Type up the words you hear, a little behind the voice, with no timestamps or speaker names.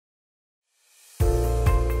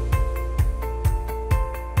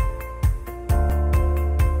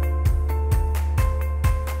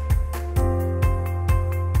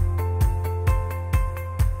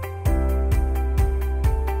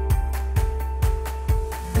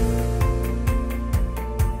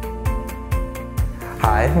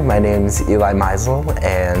Hi, my name's Eli Meisel,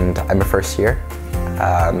 and I'm a first year,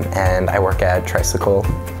 and I work at Tricycle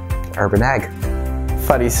Urban Ag.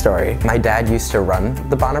 Funny story, my dad used to run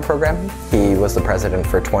the Bonner program. He was the president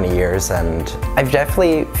for 20 years, and I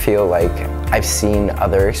definitely feel like I've seen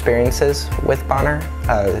other experiences with Bonner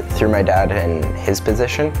through my dad and his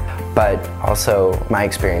position, but also my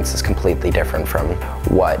experience is completely different from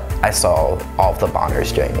what I saw all of the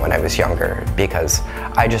Bonners doing when I was younger, because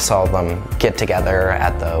I just saw them get together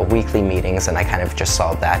at the weekly meetings and I kind of just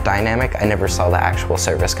saw that dynamic. I never saw the actual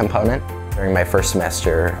service component. During my first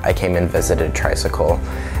semester, I came and visited Tricycle,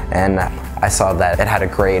 and I saw that it had a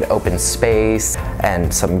great open space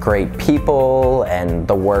and some great people, and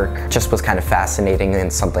the work just was kind of fascinating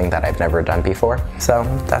and something that I've never done before. So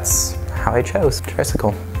that's how I chose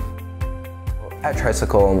Tricycle. At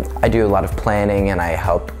Tricycle, I do a lot of planning and I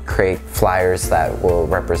help create flyers that will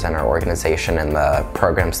represent our organization and the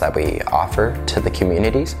programs that we offer to the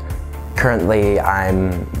communities. Currently,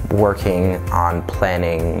 I'm working on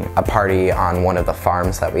planning a party on one of the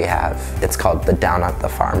farms that we have. It's called the Down at the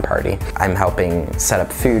Farm Party. I'm helping set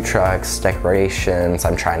up food trucks, decorations.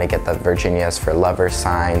 I'm trying to get the Virginia's for Lovers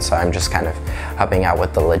sign, so I'm just kind of helping out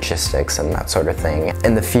with the logistics and that sort of thing.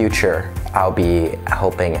 In the future, I'll be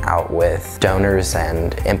helping out with donors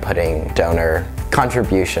and inputting donor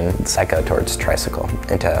contributions that go towards Tricycle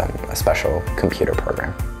into a special computer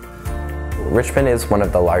program. Richmond is one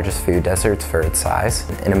of the largest food deserts for its size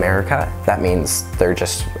in America. That means there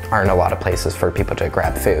just aren't a lot of places for people to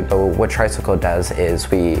grab food. So what Tricycle does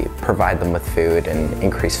is we provide them with food and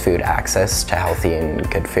increase food access to healthy and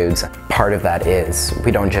good foods. Part of that is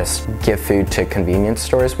we don't just give food to convenience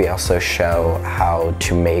stores, we also show how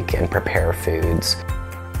to make and prepare foods.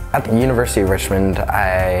 At the University of Richmond,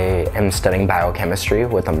 I am studying biochemistry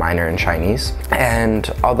with a minor in Chinese.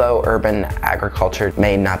 And although urban agriculture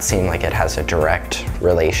may not seem like it has a direct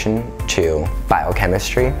relation to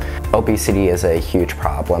biochemistry, obesity is a huge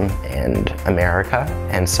problem in America.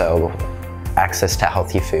 And so access to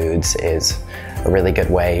healthy foods is a really good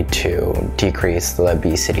way to decrease the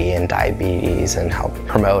obesity and diabetes and help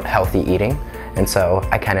promote healthy eating. And so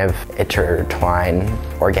I kind of intertwine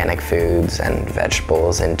organic foods and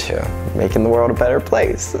vegetables into making the world a better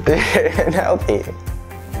place and healthy.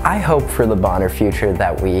 I hope for the Bonner future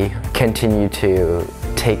that we continue to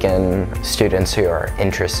take in students who are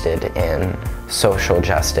interested in social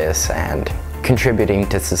justice and contributing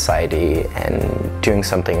to society and doing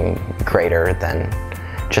something greater than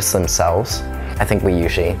just themselves. I think we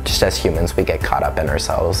usually, just as humans, we get caught up in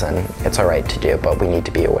ourselves, and it's all right to do, but we need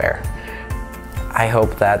to be aware. I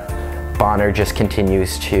hope that Bonner just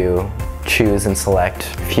continues to choose and select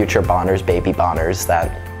future Bonners, baby Bonners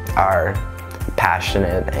that are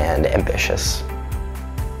passionate and ambitious.